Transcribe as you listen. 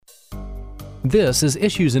This is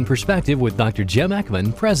Issues in Perspective with Dr. Jim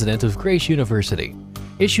Eckman, President of Grace University.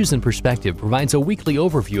 Issues in Perspective provides a weekly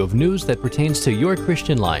overview of news that pertains to your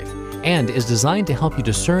Christian life and is designed to help you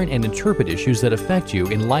discern and interpret issues that affect you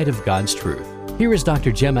in light of God's truth. Here is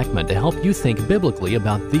Dr. Jim Eckman to help you think biblically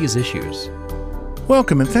about these issues.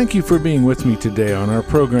 Welcome, and thank you for being with me today on our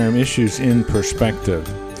program, Issues in Perspective.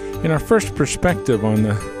 In our first perspective on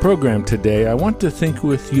the program today, I want to think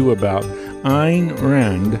with you about Ayn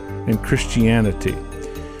Rand and Christianity.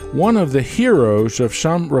 One of the heroes of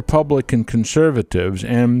some Republican conservatives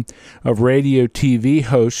and of radio TV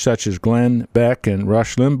hosts such as Glenn Beck and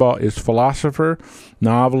Rush Limbaugh is philosopher,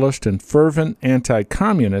 novelist, and fervent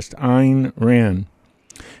anti-communist Ayn Rand.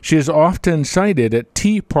 She is often cited at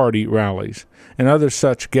Tea Party rallies and other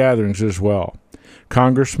such gatherings as well.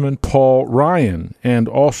 Congressman Paul Ryan and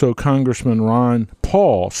also Congressman Ron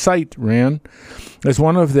Paul cite Rand as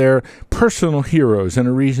one of their personal heroes and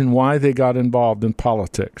a reason why they got involved in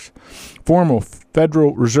politics. Former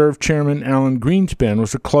Federal Reserve Chairman Alan Greenspan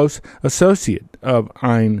was a close associate of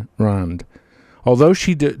Ayn Rand. Although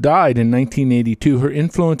she died in 1982, her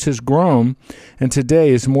influence has grown and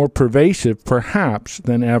today is more pervasive perhaps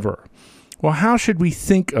than ever. Well, how should we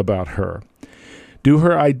think about her? Do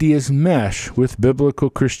her ideas mesh with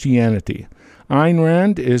biblical Christianity? Ayn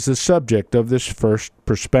Rand is the subject of this first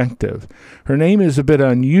perspective. Her name is a bit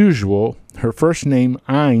unusual. Her first name,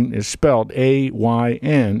 Ayn, is spelled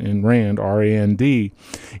A-Y-N, and Rand, R-A-N-D,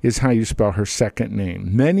 is how you spell her second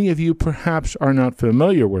name. Many of you perhaps are not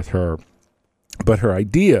familiar with her, but her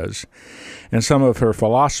ideas and some of her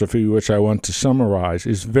philosophy, which I want to summarize,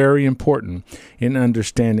 is very important in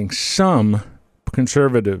understanding some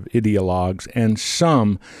conservative ideologues and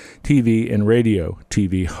some TV and radio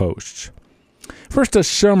TV hosts. First, a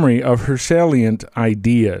summary of her salient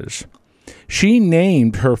ideas. She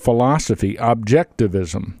named her philosophy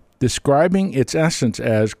objectivism, describing its essence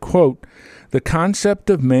as, quote, the concept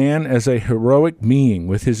of man as a heroic being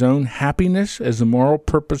with his own happiness as the moral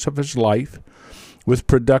purpose of his life, with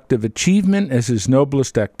productive achievement as his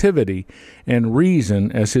noblest activity, and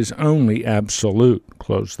reason as his only absolute,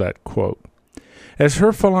 close that quote. As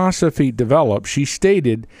her philosophy developed, she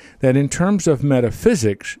stated that in terms of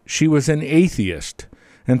metaphysics, she was an atheist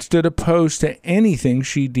and stood opposed to anything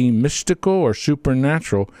she deemed mystical or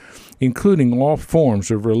supernatural, including all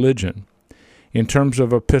forms of religion. In terms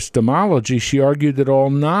of epistemology, she argued that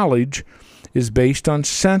all knowledge is based on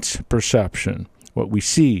sense perception, what we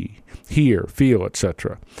see, hear, feel,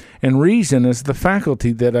 etc., and reason as the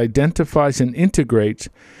faculty that identifies and integrates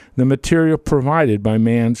the material provided by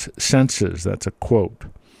man's senses. That's a quote.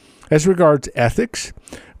 As regards ethics,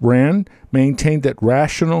 Rand maintained that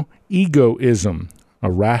rational egoism,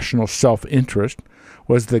 a rational self-interest,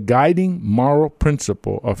 was the guiding moral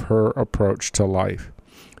principle of her approach to life.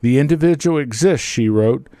 The individual exists, she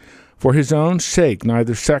wrote, for his own sake,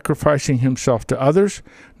 neither sacrificing himself to others,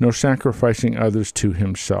 nor sacrificing others to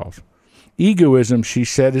himself. Egoism, she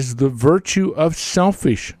said, is the virtue of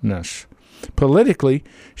selfishness. Politically,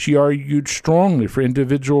 she argued strongly for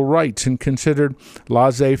individual rights and considered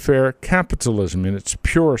laissez-faire capitalism in its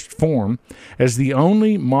purest form as the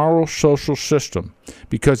only moral social system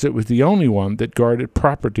because it was the only one that guarded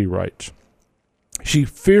property rights. She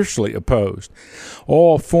fiercely opposed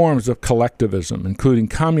all forms of collectivism, including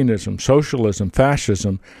communism, socialism,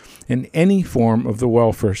 fascism, and any form of the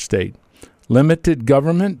welfare state. Limited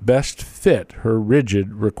government best fit her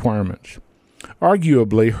rigid requirements.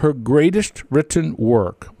 Arguably, her greatest written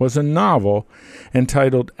work was a novel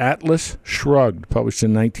entitled Atlas Shrugged, published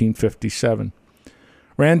in 1957.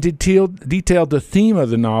 Rand detailed the theme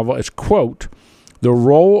of the novel as, quote, the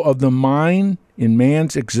role of the mind in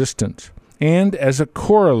man's existence, and as a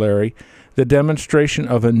corollary, the demonstration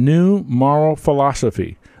of a new moral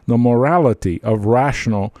philosophy, the morality of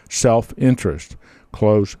rational self-interest,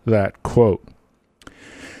 close that quote.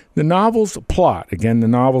 The novel's plot, again, the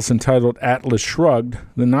novel's entitled Atlas Shrugged,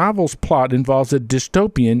 the novel's plot involves a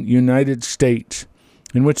dystopian United States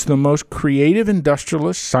in which the most creative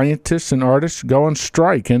industrialists, scientists, and artists go on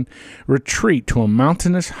strike and retreat to a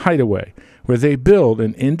mountainous hideaway where they build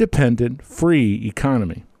an independent, free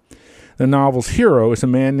economy. The novel's hero is a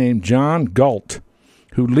man named John Galt,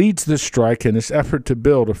 who leads the strike in his effort to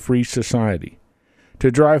build a free society. To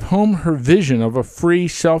drive home her vision of a free,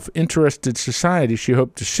 self-interested society she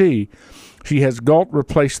hoped to see, she has Galt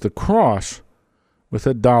replace the cross with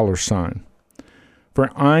a $sign. For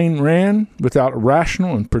Ayn Rand, without a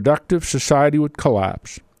rational and productive society would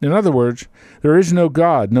collapse. In other words, there is no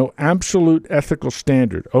God, no absolute ethical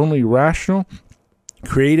standard, only rational,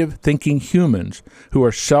 creative thinking humans who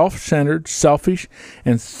are self-centered, selfish,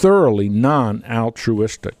 and thoroughly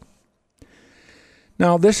non-altruistic.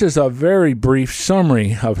 Now, this is a very brief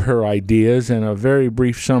summary of her ideas and a very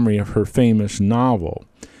brief summary of her famous novel.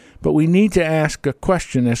 But we need to ask a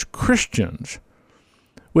question as Christians.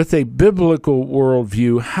 With a biblical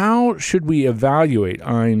worldview, how should we evaluate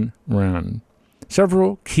Ayn Rand?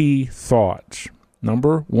 Several key thoughts.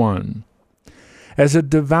 Number one, as a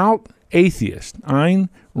devout atheist, Ayn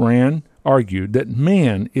Rand argued that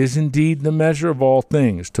man is indeed the measure of all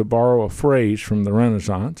things, to borrow a phrase from the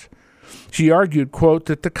Renaissance. She argued, quote,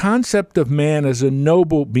 that the concept of man as a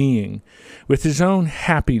noble being, with his own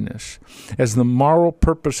happiness as the moral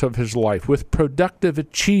purpose of his life, with productive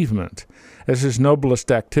achievement as his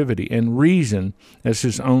noblest activity, and reason as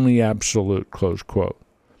his only absolute, close quote.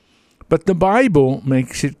 But the Bible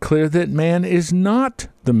makes it clear that man is not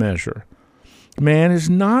the measure. Man is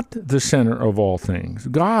not the center of all things.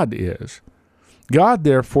 God is. God,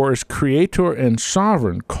 therefore, as creator and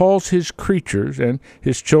sovereign, calls his creatures and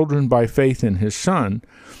his children by faith in his Son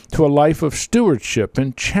to a life of stewardship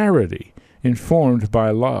and charity informed by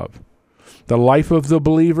love. The life of the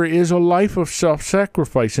believer is a life of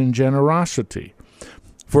self-sacrifice and generosity.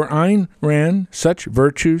 For Ayn Rand, such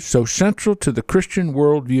virtues, so central to the Christian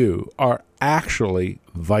worldview, are actually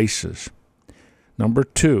vices. Number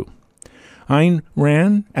two, Ayn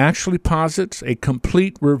Rand actually posits a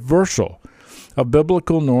complete reversal of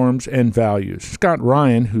biblical norms and values. Scott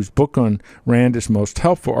Ryan, whose book on Rand is most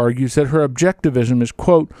helpful, argues that her objectivism is,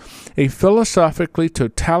 quote, a philosophically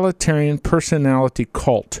totalitarian personality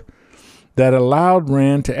cult that allowed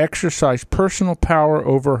Rand to exercise personal power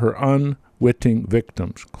over her unwitting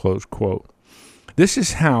victims, close quote. This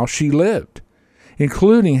is how she lived,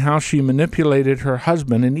 including how she manipulated her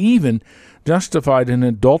husband and even justified an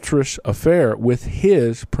adulterous affair with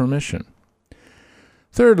his permission.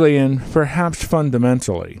 Thirdly, and perhaps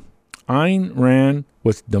fundamentally, Ayn Rand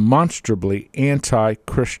was demonstrably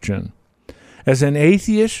anti-Christian. As an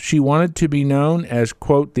atheist, she wanted to be known as,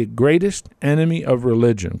 quote, the greatest enemy of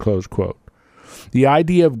religion, close quote. The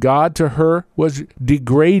idea of God to her was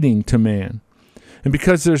degrading to man. And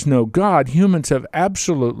because there's no God, humans have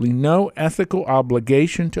absolutely no ethical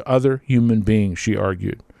obligation to other human beings, she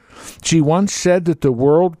argued. She once said that the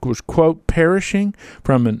world was, quote, perishing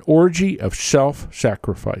from an orgy of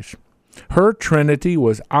self-sacrifice. Her trinity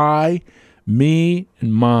was I, me,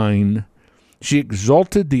 and mine. She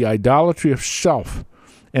exalted the idolatry of self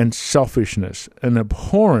and selfishness, an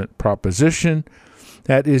abhorrent proposition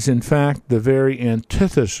that is, in fact, the very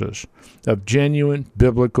antithesis of genuine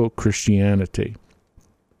biblical Christianity.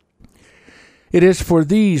 It is for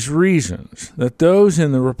these reasons that those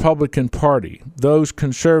in the Republican Party, those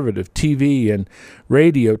conservative TV and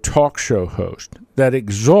radio talk show hosts that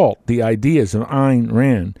exalt the ideas of Ayn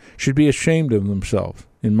Rand should be ashamed of themselves,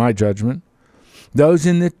 in my judgment. Those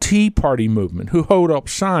in the Tea Party movement who hold up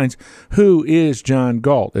signs, "Who is John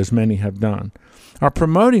Galt?" as many have done, are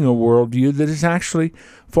promoting a worldview that is actually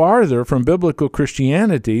farther from biblical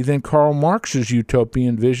Christianity than Karl Marx's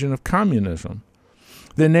utopian vision of communism.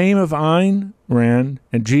 The name of Ayn Rand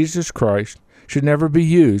and Jesus Christ should never be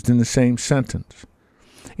used in the same sentence.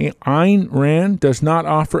 Ayn Rand does not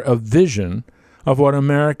offer a vision of what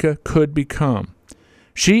America could become.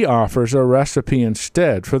 She offers a recipe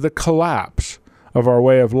instead for the collapse of our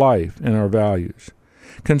way of life and our values.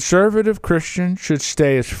 Conservative Christians should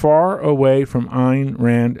stay as far away from Ayn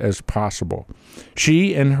Rand as possible.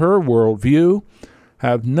 She and her worldview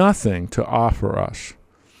have nothing to offer us.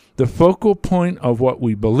 The focal point of what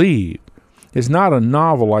we believe is not a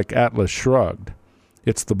novel like Atlas Shrugged.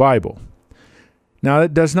 It's the Bible. Now,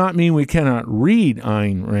 that does not mean we cannot read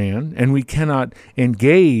Ayn Rand and we cannot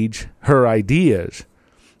engage her ideas.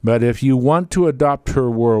 But if you want to adopt her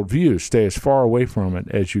worldview, stay as far away from it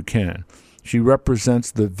as you can. She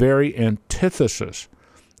represents the very antithesis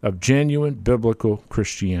of genuine biblical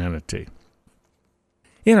Christianity.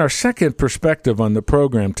 In our second perspective on the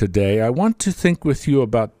program today, I want to think with you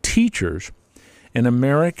about teachers in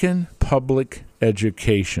American public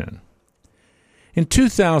education. In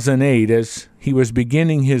 2008, as he was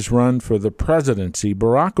beginning his run for the presidency,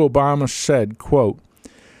 Barack Obama said, quote,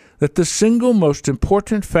 that the single most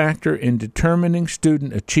important factor in determining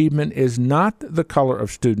student achievement is not the color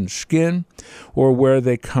of students' skin or where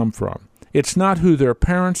they come from. It's not who their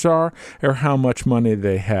parents are or how much money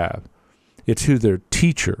they have. It's who their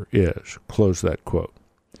teacher is, close that quote.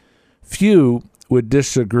 Few would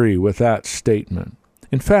disagree with that statement.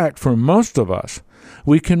 In fact, for most of us,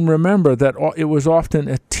 we can remember that it was often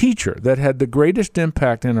a teacher that had the greatest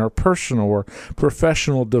impact in our personal or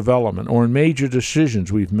professional development or in major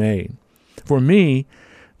decisions we've made. For me,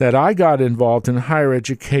 that I got involved in higher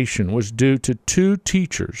education was due to two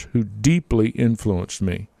teachers who deeply influenced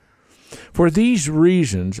me. For these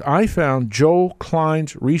reasons, I found Joel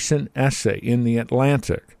Klein's recent essay in The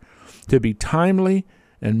Atlantic to be timely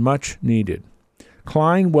and much needed.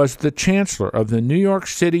 Klein was the chancellor of the New York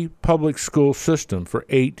City public school system for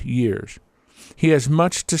 8 years. He has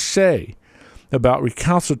much to say about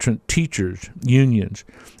recalcitrant teachers, unions,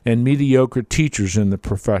 and mediocre teachers in the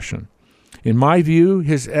profession. In my view,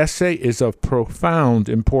 his essay is of profound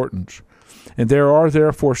importance, and there are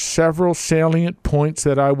therefore several salient points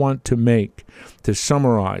that I want to make, to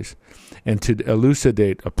summarize, and to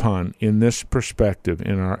elucidate upon in this perspective,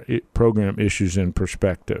 in our program Issues in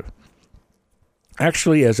Perspective.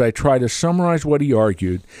 Actually, as I try to summarize what he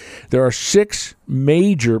argued, there are 6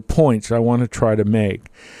 major points I want to try to make.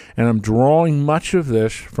 And I'm drawing much of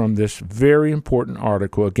this from this very important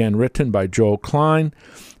article, again, written by Joel Klein,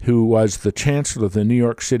 who was the chancellor of the New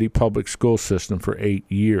York City public school system for 8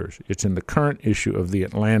 years. It's in the current issue of The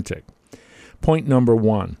Atlantic. Point number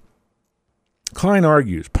 1. Klein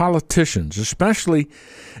argues politicians, especially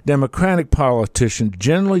Democratic politicians,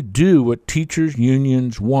 generally do what teachers'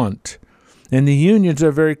 unions want. And the unions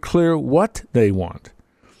are very clear what they want.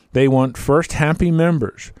 They want, first, happy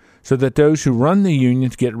members, so that those who run the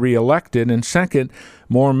unions get reelected, and second,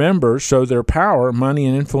 more members so their power, money,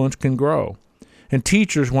 and influence can grow. And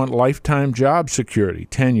teachers want lifetime job security,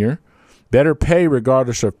 tenure, better pay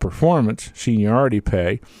regardless of performance, seniority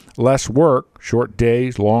pay, less work, short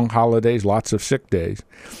days, long holidays, lots of sick days,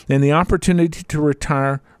 and the opportunity to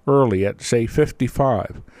retire early at, say,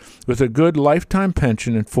 55, with a good lifetime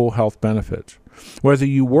pension and full health benefits. Whether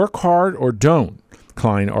you work hard or don't,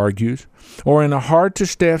 Klein argues, or in a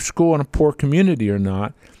hard-to-staff school in a poor community or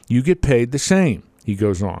not, you get paid the same, he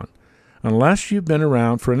goes on, unless you've been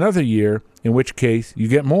around for another year, in which case you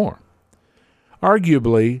get more.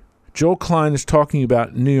 Arguably, Joel Klein is talking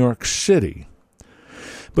about New York City,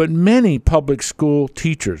 but many public school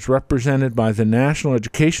teachers represented by the National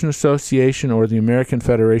Education Association or the American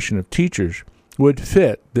Federation of Teachers would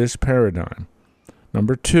fit this paradigm.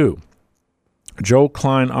 Number 2, Joel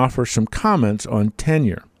Klein offers some comments on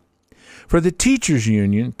tenure. For the teachers'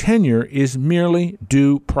 union, tenure is merely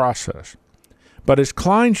due process. But as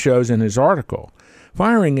Klein shows in his article,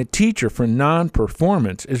 firing a teacher for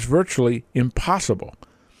non-performance is virtually impossible.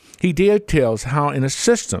 He details how in a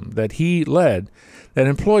system that he led that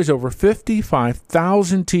employs over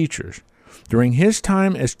 55,000 teachers, during his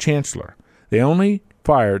time as chancellor, they only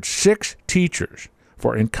fired 6 teachers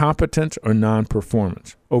for incompetence or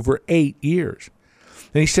non-performance over 8 years.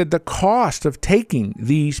 And he said the cost of taking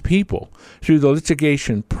these people through the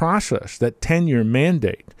litigation process, that tenure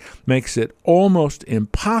mandate, makes it almost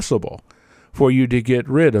impossible for you to get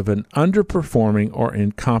rid of an underperforming or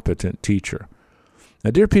incompetent teacher. Now,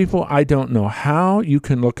 dear people, I don't know how you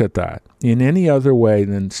can look at that in any other way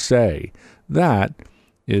than say that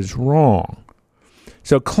is wrong.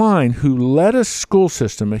 So Klein, who led a school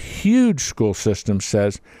system, a huge school system,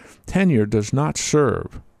 says tenure does not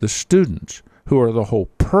serve the students who are the whole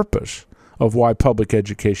purpose of why public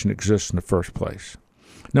education exists in the first place.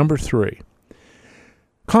 Number 3,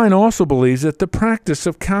 Klein also believes that the practice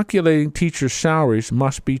of calculating teachers' salaries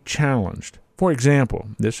must be challenged. For example,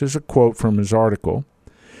 this is a quote from his article,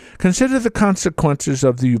 "Consider the consequences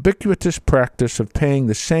of the ubiquitous practice of paying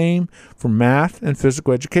the same for math and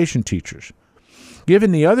physical education teachers.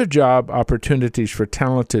 Given the other job opportunities for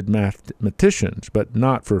talented mathematicians, but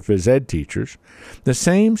not for phys ed teachers, the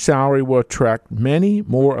same salary will attract many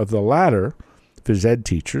more of the latter, phys ed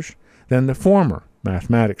teachers, than the former,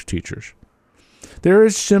 mathematics teachers. There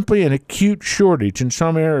is simply an acute shortage in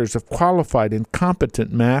some areas of qualified and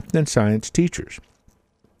competent math and science teachers.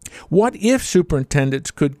 What if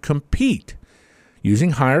superintendents could compete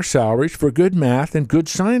using higher salaries for good math and good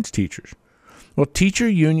science teachers? Well, teacher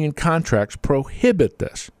union contracts prohibit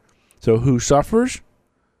this. So who suffers?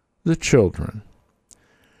 The children."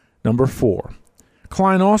 Number 4,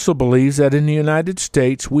 Klein also believes that in the United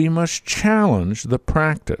States we must challenge the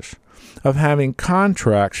practice of having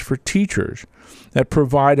contracts for teachers that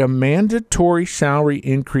provide a mandatory salary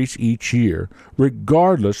increase each year,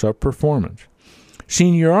 regardless of performance.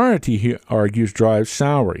 Seniority, he argues, drives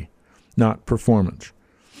salary, not performance.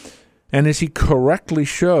 And as he correctly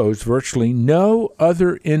shows, virtually no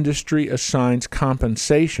other industry assigns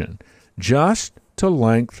compensation, just to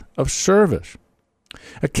length of service.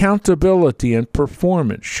 Accountability and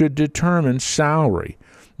performance should determine salary,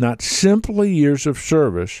 not simply years of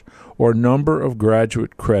service or number of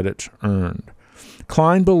graduate credits earned.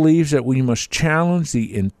 Klein believes that we must challenge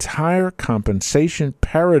the entire compensation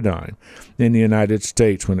paradigm in the United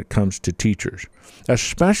States when it comes to teachers,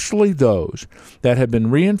 especially those that have been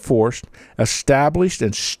reinforced, established,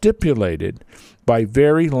 and stipulated by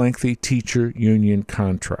very lengthy teacher union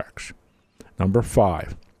contracts. Number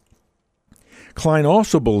 5. Klein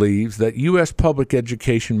also believes that U.S. public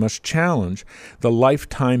education must challenge the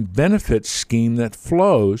lifetime benefits scheme that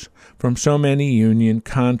flows from so many union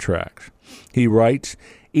contracts. He writes,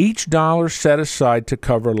 each dollar set aside to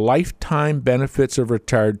cover lifetime benefits of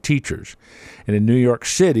retired teachers, and in New York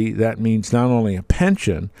City that means not only a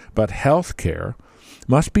pension but health care,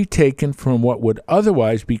 must be taken from what would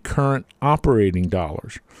otherwise be current operating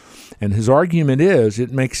dollars. And his argument is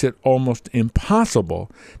it makes it almost impossible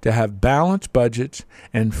to have balanced budgets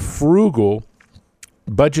and frugal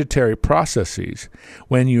budgetary processes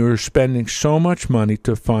when you're spending so much money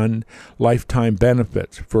to fund lifetime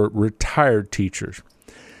benefits for retired teachers.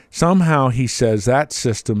 Somehow, he says, that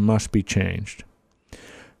system must be changed.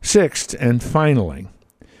 Sixth, and finally,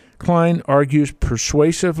 Klein argues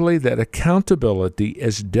persuasively that accountability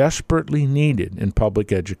is desperately needed in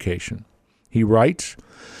public education. He writes,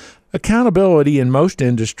 accountability in most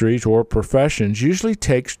industries or professions usually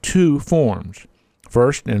takes two forms.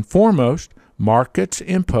 First and foremost, markets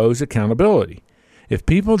impose accountability. If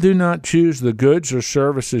people do not choose the goods or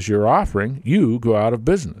services you're offering, you go out of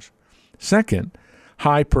business. Second,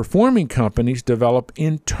 high-performing companies develop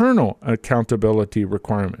internal accountability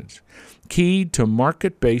requirements, keyed to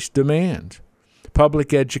market-based demands.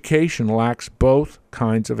 Public education lacks both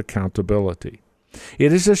kinds of accountability.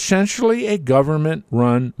 It is essentially a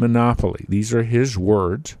government-run monopoly. These are his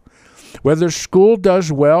words. Whether school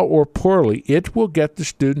does well or poorly, it will get the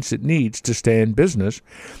students it needs to stay in business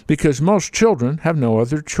because most children have no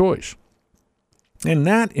other choice. And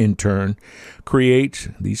that, in turn, creates,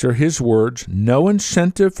 these are his words, no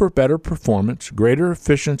incentive for better performance, greater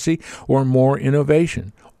efficiency, or more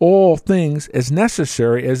innovation. All things as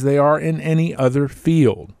necessary as they are in any other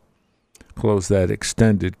field. Close that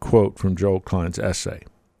extended quote from Joel Klein's essay.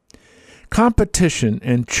 Competition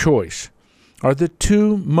and choice are the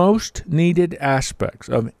two most needed aspects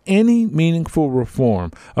of any meaningful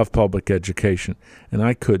reform of public education, and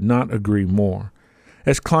I could not agree more.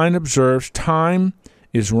 As Klein observes, time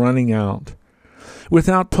is running out.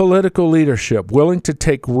 Without political leadership willing to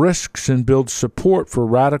take risks and build support for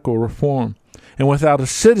radical reform, and without a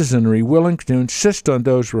citizenry willing to insist on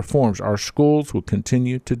those reforms, our schools will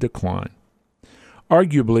continue to decline.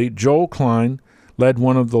 Arguably, Joel Klein led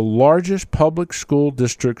one of the largest public school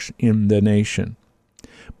districts in the nation.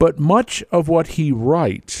 But much of what he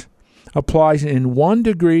writes applies in one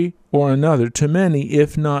degree or another to many,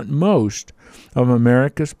 if not most, of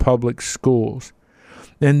America's public schools.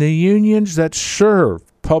 And the unions that serve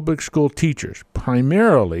public school teachers,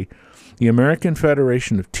 primarily the American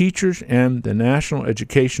Federation of Teachers and the National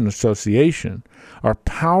Education Association, are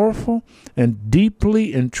powerful and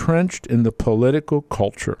deeply entrenched in the political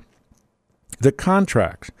culture. The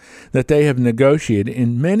contracts that they have negotiated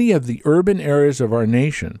in many of the urban areas of our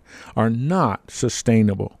nation are not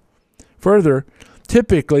sustainable. Further,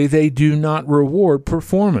 typically they do not reward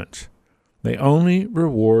performance. They only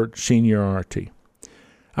reward seniority.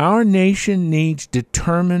 Our nation needs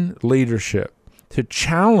determined leadership to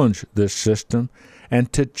challenge this system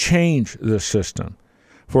and to change the system,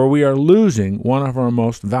 for we are losing one of our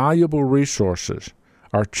most valuable resources,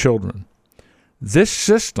 our children. This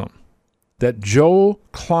system that Joel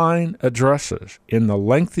Klein addresses in the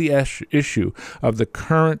lengthy issue of the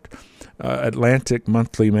current Atlantic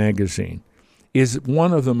Monthly magazine is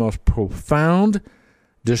one of the most profound,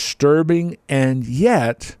 disturbing, and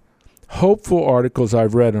yet hopeful articles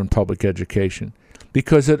I've read on public education,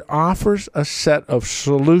 because it offers a set of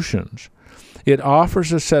solutions. It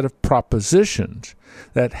offers a set of propositions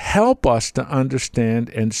that help us to understand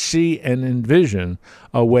and see and envision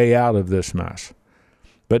a way out of this mess.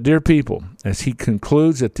 But, dear people, as he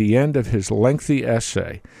concludes at the end of his lengthy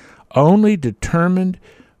essay, only determined,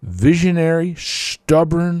 visionary,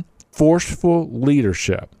 stubborn, forceful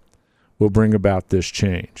leadership will bring about this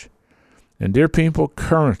change. And, dear people,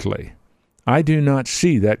 currently, I do not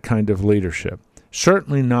see that kind of leadership,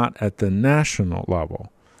 certainly not at the national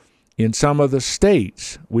level. In some of the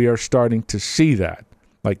states, we are starting to see that,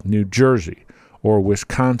 like New Jersey or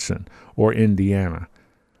Wisconsin or Indiana.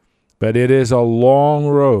 But it is a long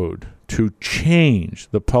road to change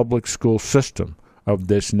the public school system of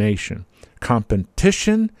this nation.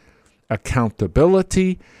 Competition,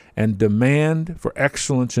 accountability, and demand for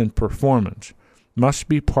excellence in performance must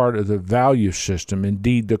be part of the value system,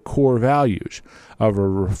 indeed the core values of a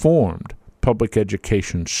reformed public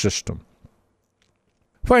education system.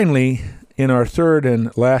 Finally, in our third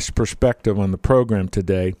and last perspective on the program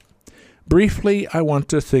today, briefly I want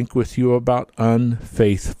to think with you about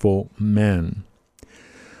unfaithful men.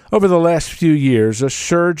 Over the last few years, a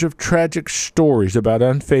surge of tragic stories about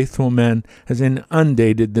unfaithful men has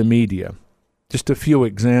inundated the media. Just a few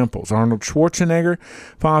examples. Arnold Schwarzenegger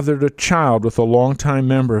fathered a child with a longtime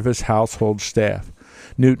member of his household staff.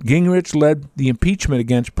 Newt Gingrich led the impeachment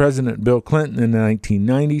against President Bill Clinton in the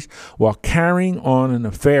 1990s while carrying on an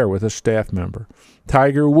affair with a staff member.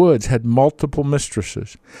 Tiger Woods had multiple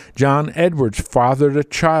mistresses. John Edwards fathered a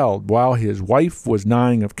child while his wife was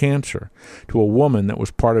dying of cancer to a woman that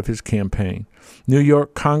was part of his campaign. New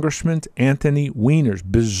York Congressman Anthony Weiner's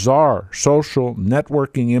bizarre social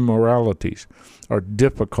networking immoralities are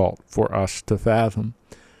difficult for us to fathom.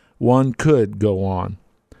 One could go on.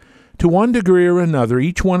 To one degree or another,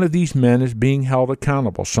 each one of these men is being held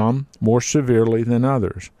accountable, some more severely than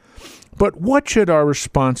others. But what should our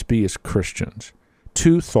response be as Christians?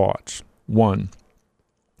 Two thoughts. One,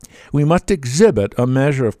 we must exhibit a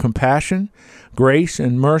measure of compassion, grace,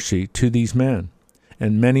 and mercy to these men,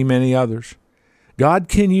 and many, many others. God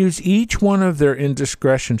can use each one of their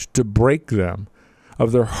indiscretions to break them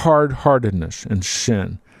of their hard-heartedness and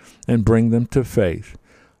sin and bring them to faith.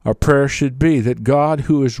 Our prayer should be that God,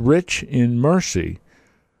 who is rich in mercy,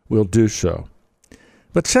 will do so.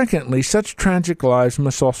 But secondly, such tragic lives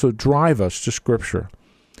must also drive us to Scripture.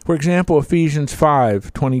 For example, Ephesians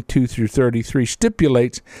 5:22 through 33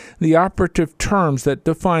 stipulates the operative terms that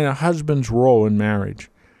define a husband's role in marriage.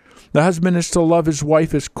 The husband is to love his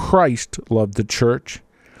wife as Christ loved the church.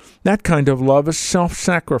 That kind of love is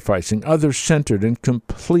self-sacrificing, others-centered, and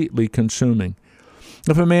completely consuming.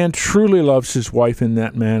 If a man truly loves his wife in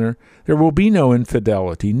that manner, there will be no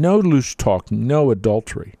infidelity, no loose talking, no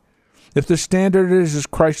adultery. If the standard is as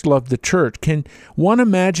Christ loved the church, can one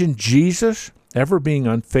imagine Jesus ever being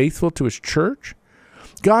unfaithful to his church?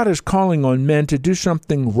 God is calling on men to do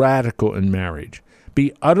something radical in marriage,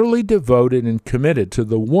 be utterly devoted and committed to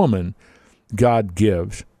the woman God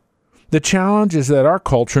gives. The challenge is that our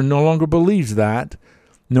culture no longer believes that,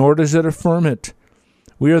 nor does it affirm it.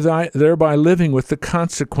 We are thereby living with the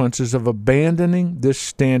consequences of abandoning this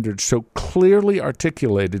standard so clearly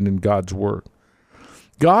articulated in God's Word.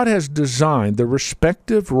 God has designed the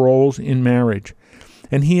respective roles in marriage,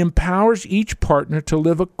 and He empowers each partner to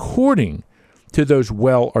live according to those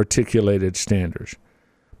well-articulated standards.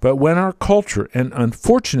 But when our culture, and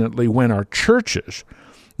unfortunately when our churches,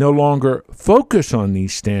 no longer focus on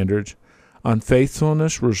these standards,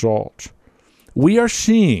 unfaithfulness results. We are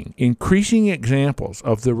seeing increasing examples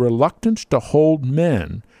of the reluctance to hold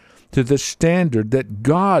men to the standard that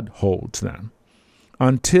God holds them.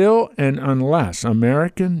 Until and unless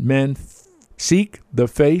American men seek the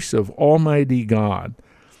face of Almighty God,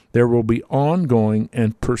 there will be ongoing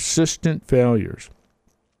and persistent failures.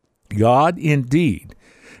 God indeed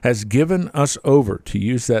has given us over, to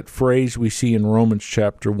use that phrase we see in Romans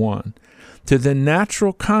chapter 1, to the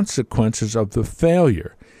natural consequences of the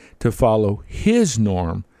failure to follow His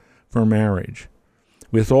norm for marriage.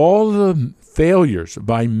 With all the failures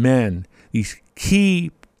by men, these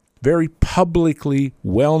key, very publicly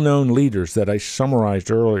well-known leaders that I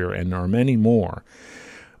summarized earlier, and there are many more,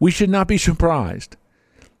 we should not be surprised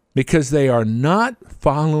because they are not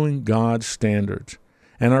following God's standards,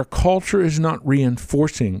 and our culture is not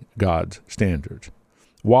reinforcing God's standards.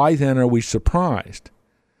 Why then are we surprised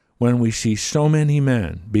when we see so many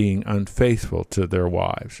men being unfaithful to their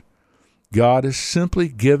wives? God is simply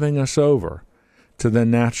giving us over to the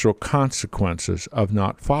natural consequences of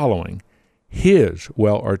not following His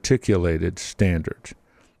well-articulated standards.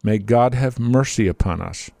 May God have mercy upon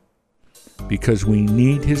us, because we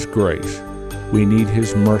need His grace, we need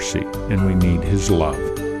His mercy, and we need His love.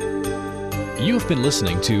 You've been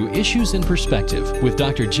listening to Issues in Perspective with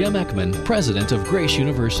Dr. Jim Eckman, President of Grace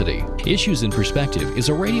University. Issues in Perspective is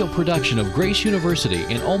a radio production of Grace University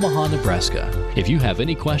in Omaha, Nebraska. If you have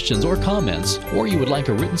any questions or comments, or you would like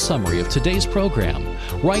a written summary of today's program,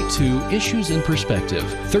 write to Issues in Perspective,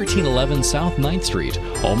 1311 South 9th Street,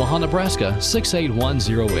 Omaha, Nebraska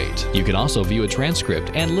 68108. You can also view a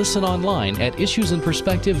transcript and listen online at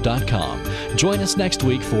issuesinperspective.com. Join us next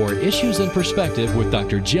week for Issues in Perspective with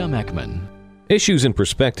Dr. Jim Eckman. Issues in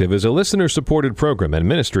Perspective is a listener-supported program and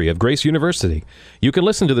ministry of Grace University. You can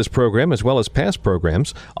listen to this program as well as past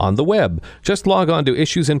programs on the web. Just log on to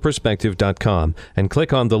issuesinperspective.com and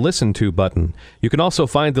click on the Listen To button. You can also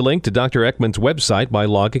find the link to Dr. Eckman's website by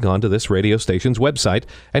logging on to this radio station's website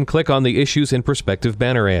and click on the Issues in Perspective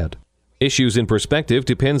banner ad. Issues in Perspective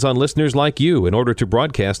depends on listeners like you in order to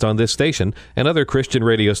broadcast on this station and other Christian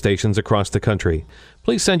radio stations across the country.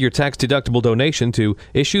 Please send your tax-deductible donation to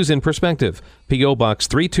Issues in Perspective, P.O. Box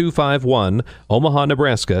 3251, Omaha,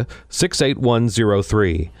 Nebraska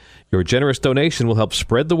 68103. Your generous donation will help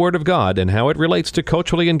spread the word of God and how it relates to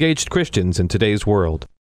culturally engaged Christians in today's world.